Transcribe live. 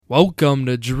Welcome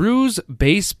to Drew's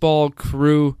Baseball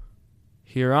Crew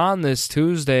here on this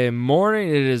Tuesday morning.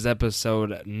 It is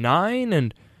episode 9,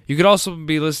 and you could also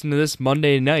be listening to this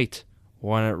Monday night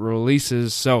when it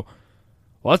releases. So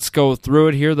let's go through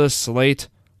it here, the slate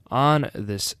on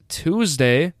this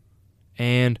Tuesday.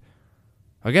 And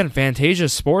again, Fantasia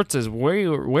Sports is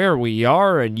where we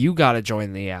are, and you got to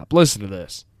join the app. Listen to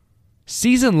this.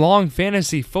 Season-long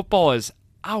fantasy football is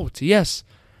out, yes.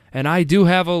 And I do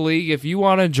have a league. If you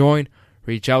want to join,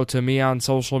 reach out to me on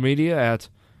social media at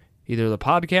either the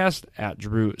podcast, at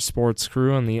Drew Sports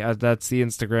Crew, and that's the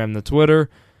Instagram, the Twitter,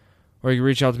 or you can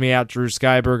reach out to me at Drew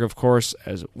Skyberg, of course,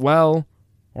 as well.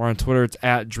 Or on Twitter, it's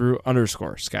at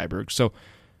Drew_Skyberg. So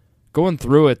going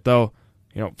through it, though,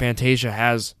 Fantasia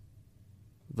has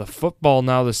the football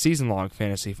now, the season-long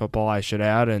fantasy football, I should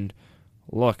add. And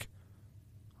look,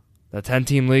 the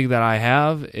 10-team league that I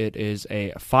have, it is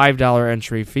a $5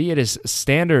 entry fee. It is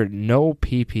standard, no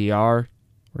PPR.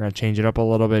 We're going to change it up a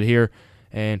little bit here.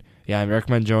 And, I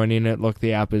recommend joining it. Look,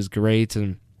 the app is great.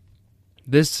 And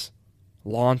this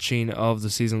launching of the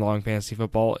season-long fantasy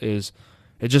football it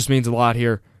just means a lot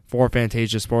here for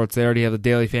Fantasia Sports. They already have the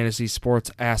daily fantasy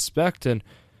sports aspect. And,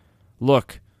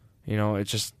 look, it's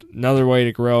just another way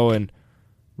to grow. And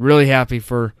really happy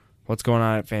for what's going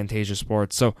on at Fantasia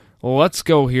Sports. So let's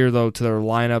go here, though, to their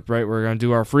lineup, right? We're going to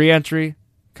do our free entry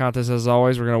contest, as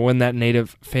always. We're going to win that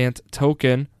native Fant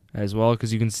token as well,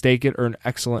 because you can stake it, earn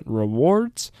excellent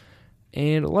rewards.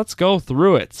 And let's go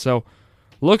through it. So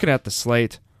looking at the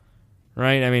slate,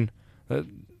 right?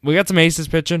 We got some aces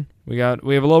pitching. We have a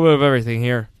little bit of everything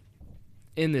here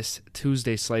in this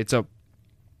Tuesday slate. So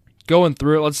going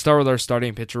through it, let's start with our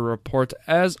starting pitcher report.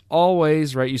 As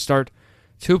always, right, you start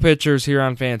 2 pitchers here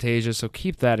on Fantasia, so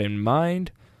keep that in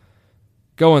mind.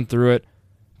 Going through it,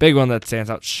 big one that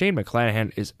stands out, Shane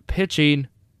McClanahan is pitching,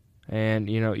 and,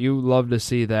 you love to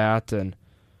see that, and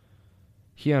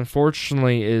he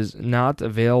unfortunately is not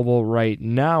available right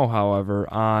now, however,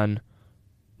 on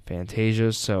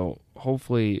Fantasia, so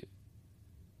hopefully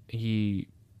he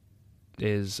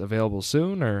is available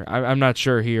soon, or I'm not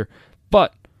sure here,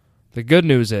 but the good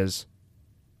news is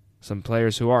some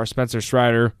players who are. Spencer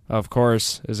Strider, of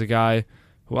course, is a guy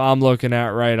who I'm looking at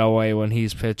right away when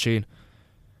he's pitching.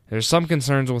 There's some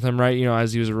concerns with him, right,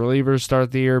 as he was a reliever to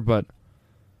start the year, but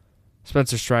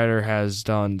Spencer Strider has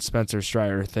done Spencer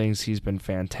Strider things. He's been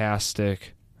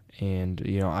fantastic, and,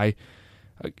 he only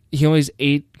has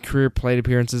 8 career plate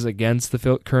appearances against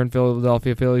the current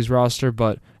Philadelphia Phillies roster,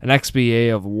 but an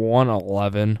XBA of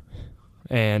 111,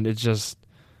 and it's just,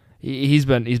 he's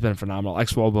been phenomenal.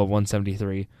 XWOBA of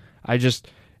 173. I'm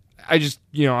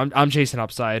chasing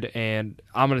upside, and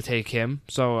I'm going to take him.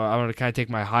 So I'm going to kind of take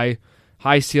my high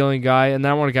ceiling guy, and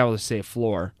then I want a guy with a safe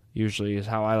floor, usually is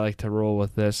how I like to roll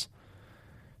with this.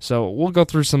 So we'll go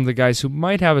through some of the guys who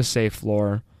might have a safe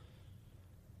floor.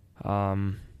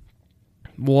 One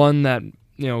that,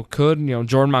 could,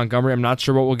 Jordan Montgomery, I'm not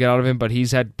sure what we'll get out of him, but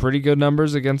he's had pretty good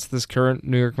numbers against this current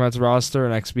New York Mets roster,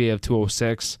 an XBA of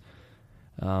 206.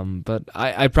 But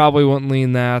I probably wouldn't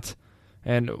lean that.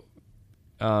 And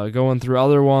going through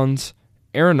other ones,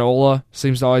 Aaron Nola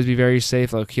seems to always be very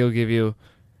safe. Like he will give you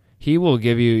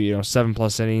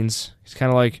 7+ innings.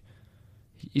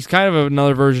 He's kind of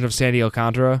another version of Sandy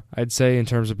Alcantara, I'd say, in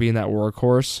terms of being that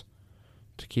workhorse.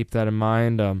 To keep that in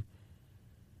mind.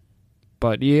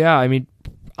 But yeah, I'm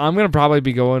gonna probably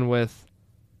be going with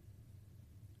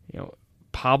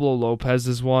Pablo Lopez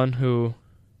is one who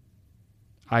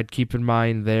I'd keep in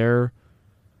mind there.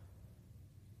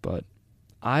 But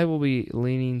I will be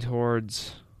leaning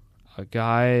towards a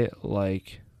guy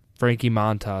like Frankie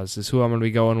Montas is who I'm going to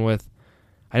be going with.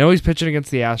 I know he's pitching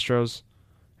against the Astros,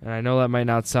 and I know that might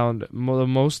not sound the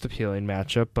most appealing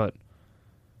matchup, but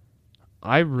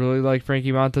I really like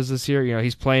Frankie Montas this year.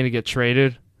 He's playing to get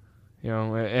traded.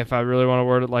 If I really want to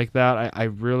word it like that, I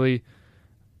really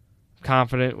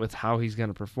confident with how he's going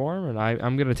to perform, and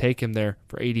I'm going to take him there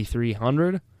for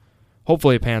 8,300.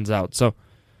 Hopefully it pans out. So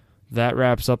that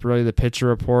wraps up really the pitcher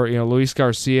report. Luis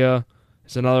Garcia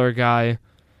is another guy.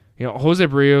 Jose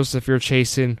Barrios, if you're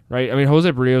chasing, right? Jose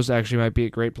Barrios actually might be a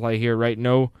great play here, right?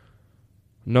 No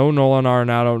Nolan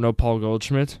Arenado, no Paul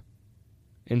Goldschmidt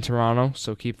in Toronto,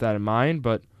 so keep that in mind.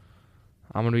 But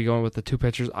I'm going to be going with the 2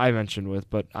 pitchers I mentioned with,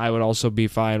 but I would also be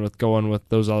fine with going with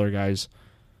those other guys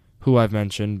who I've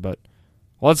mentioned. But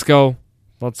let's go.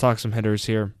 Let's talk some hitters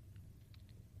here.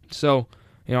 So,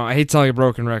 I hate telling a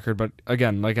broken record, but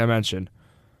again, like I mentioned,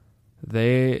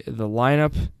 the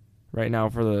lineup right now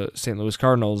for the St. Louis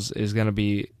Cardinals is going to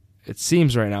be, it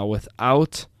seems right now,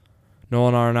 without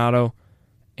Nolan Arenado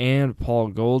and Paul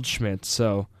Goldschmidt.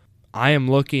 So I am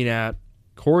looking at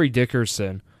Corey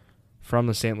Dickerson, from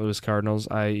the St. Louis Cardinals.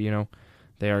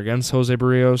 They are against Jose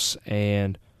Barrios,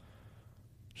 and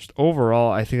just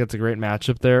overall, I think that's a great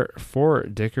matchup there for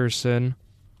Dickerson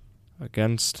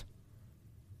against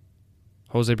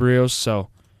Jose Barrios. So,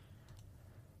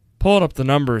 pulling up the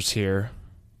numbers here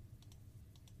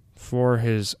for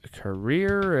his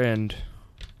career, and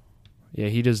yeah,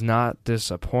 he does not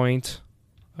disappoint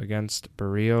against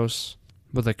Barrios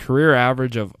with a career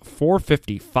average of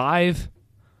 455.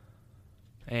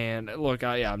 And look,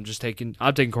 I'm taking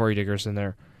Corey Dickerson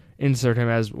there. Insert him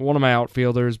as one of my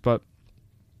outfielders, but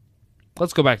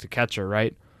let's go back to catcher,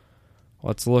 right?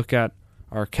 Let's look at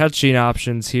our catching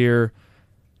options here.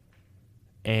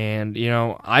 And,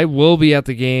 I will be at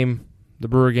the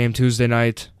Brewer game Tuesday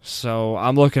night, so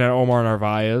I'm looking at Omar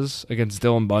Narvaez against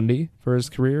Dylan Bundy for his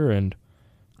career, and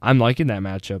I'm liking that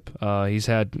matchup. He's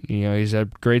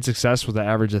had great success with an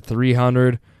average of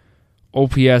 300,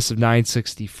 OPS of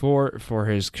 964 for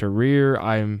his career.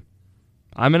 I'm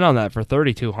in on that for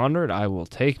 3,200. I will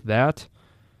take that.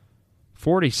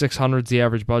 4,600 is the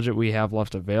average budget we have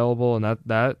left available, and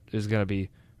that is going to be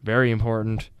very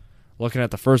important. Looking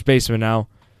at the first baseman now.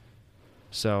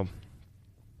 So,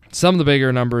 some of the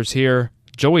bigger numbers here.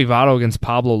 Joey Votto against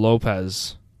Pablo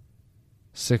Lopez.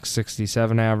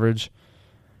 667 average.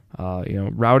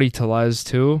 Rowdy Tellez,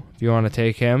 too, if you want to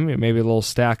take him. Maybe a little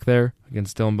stack there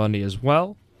against Dylan Bundy as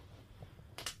well.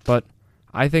 But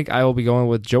I think I will be going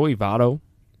with Joey Votto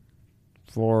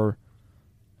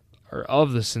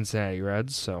of the Cincinnati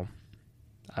Reds. So,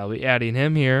 I'll be adding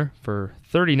him here for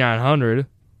 3,900.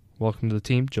 Welcome to the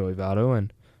team, Joey Votto.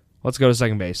 And let's go to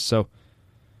second base. So,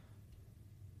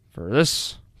 for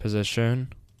this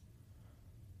position,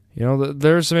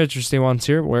 there's some interesting ones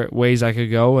here, ways I could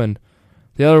go. And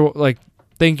the other,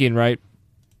 thinking, right,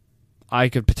 I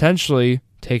could potentially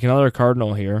take another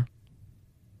Cardinal here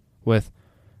with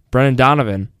Brendan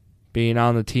Donovan being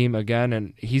on the team again,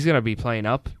 and he's going to be playing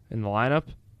up in the lineup.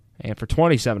 And for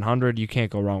 2,700, you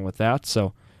can't go wrong with that.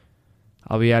 So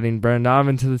I'll be adding Brendan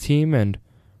Donovan to the team, and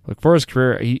look for his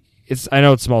career. I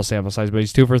know it's small sample size, but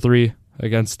he's 2 for 3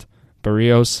 against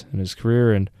Barrios in his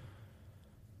career, and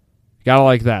gotta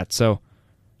like that. So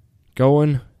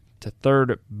going to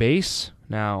third base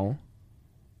now,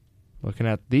 looking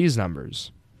at these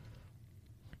numbers.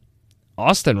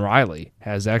 Austin Riley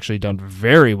has actually done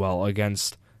very well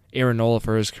against Aaron Nola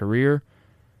for his career.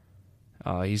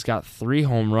 He's got 3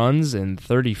 home runs and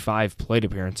 35 plate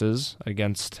appearances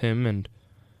against him. And,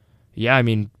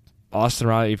 Austin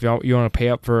Riley, if you want to pay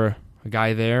up for a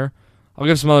guy there, I'll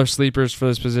give some other sleepers for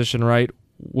this position, right?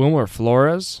 Wilmer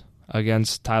Flores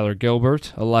against Tyler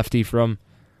Gilbert, a lefty from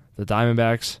the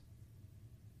Diamondbacks.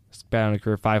 He's batting a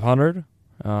career 500.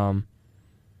 Some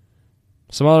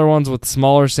other ones with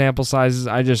smaller sample sizes.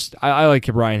 I like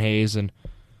Brian Hayes, and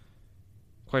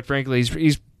quite frankly,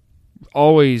 he's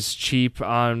always cheap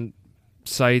on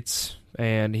sites,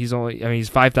 and he's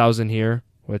 5,000 here,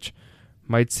 which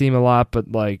might seem a lot, but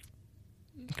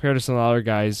compared to some other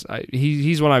guys,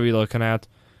 he's one I'd be looking at.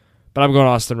 But I'm going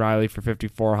Austin Riley for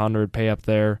 5,400. Pay up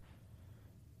there,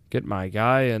 get my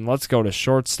guy, and let's go to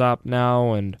shortstop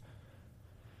now. And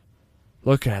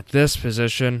looking at this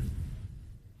position,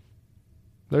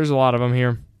 there's a lot of them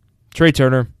here. Trey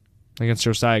Turner against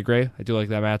Josiah Gray. I do like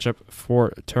that matchup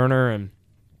for Turner, and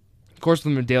of course,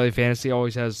 the daily fantasy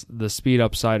always has the speed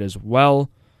upside as well.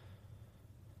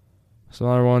 Some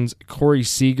other ones, Corey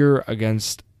Seager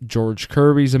against George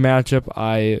Kirby's a matchup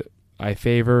I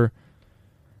favor.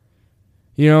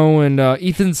 And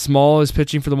Ethan Small is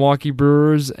pitching for the Milwaukee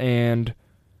Brewers, and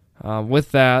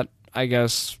with that, I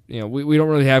guess, we don't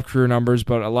really have career numbers,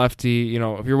 but a lefty,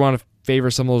 if you want to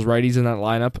favor some of those righties in that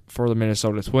lineup for the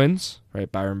Minnesota Twins,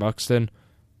 right? Byron Buxton,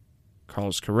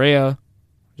 Carlos Correa,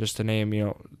 just to name,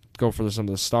 go for some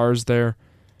of the stars there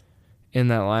in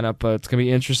that lineup. But it's going to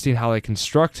be interesting how they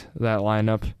construct that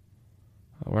lineup.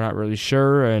 We're not really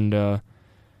sure, and I'm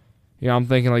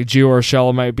thinking Gio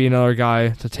Urshela might be another guy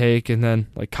to take, and then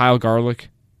Kyle Garlick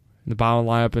in the bottom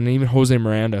lineup, and even Jose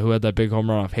Miranda, who had that big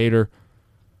home run off Hader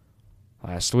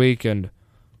last week. And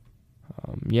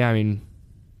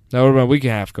that would have been a week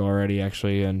and a half ago already,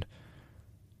 actually. And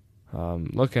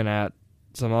looking at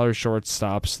some other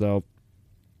shortstops, though,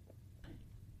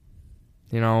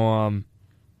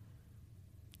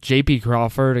 J.P.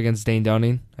 Crawford against Dane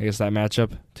Dunning. I guess that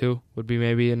matchup, too, would be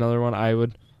maybe another one I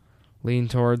would lean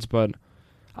towards. But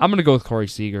I'm going to go with Corey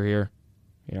Seager here.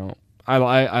 I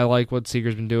like what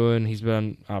Seager's been doing. He's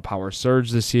been on a power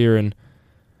surge this year, and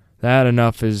that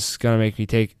enough is going to make me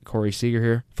take Corey Seager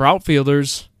here. For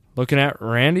outfielders, looking at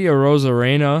Randy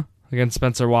Arozarena against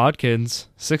Spencer Watkins.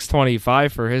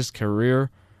 625 for his career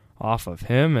off of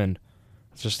him, and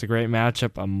It's just a great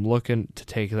matchup. I'm looking to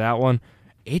take that one.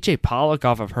 A.J. Pollock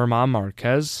off of German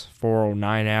Marquez,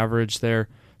 409 average there.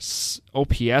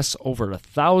 OPS over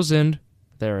 1,000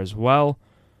 there as well.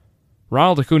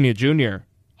 Ronald Acuna Jr.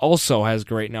 also has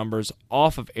great numbers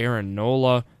off of Aaron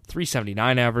Nola,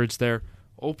 379 average there.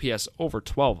 OPS over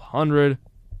 1,200.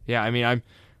 Yeah, I mean, I'm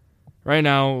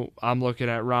looking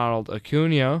at Ronald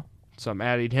Acuna, so I'm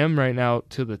adding him right now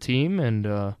to the team, and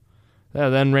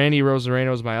then Randy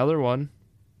Rosareno is my other one.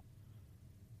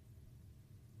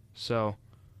 So,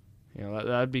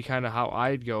 that'd be kind of how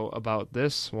I'd go about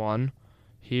this one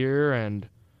here. And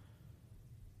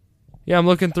yeah, I'm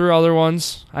looking through other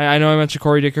ones. I know I mentioned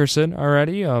Corey Dickerson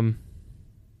already.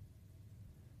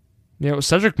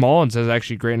 Cedric Mullins has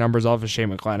actually great numbers off of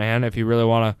Shane McClanahan if you really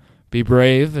want to be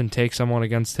brave and take someone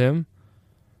against him.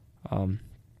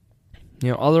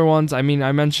 Other ones, I mean,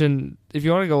 I mentioned if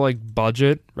you want to go like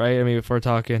budget, right? I mean, if we're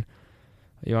talking,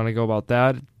 you want to go about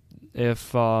that.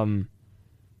 If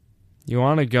you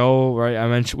want to go,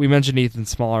 right, we mentioned Ethan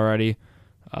Small already.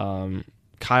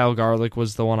 Kyle Garlick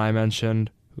was the one I mentioned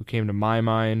who came to my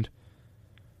mind.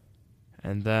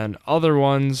 And then other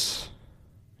ones,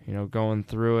 going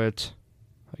through it,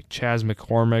 like Chas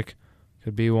McCormick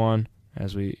could be one,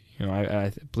 as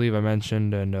I believe I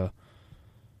mentioned. And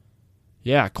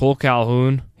Cole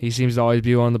Calhoun, he seems to always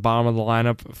be on the bottom of the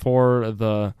lineup for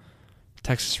the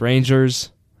Texas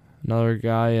Rangers, another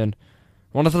guy. And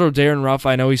I want to throw Darren Ruff.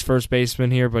 I know he's first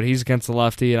baseman here, but he's against the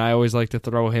lefty, and I always like to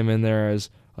throw him in there as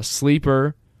a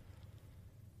sleeper.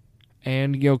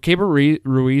 And Keibert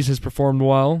Ruiz has performed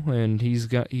well, and he's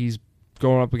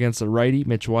going up against the righty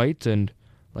Mitch White, and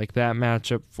like that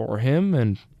matchup for him.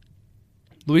 And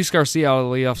Luis Garcia out of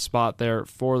the leadoff spot there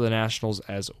for the Nationals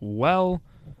as well.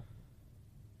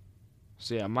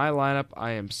 So my lineup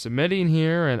I am submitting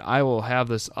here, and I will have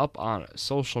this up on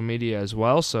social media as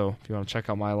well. So if you want to check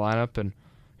out my lineup and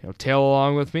tail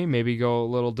along with me, maybe go a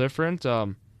little different.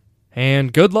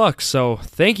 And good luck. So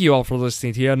thank you all for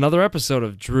listening to yet another episode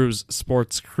of Drew's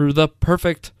Sports Crew, the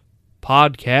perfect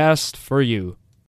podcast for you.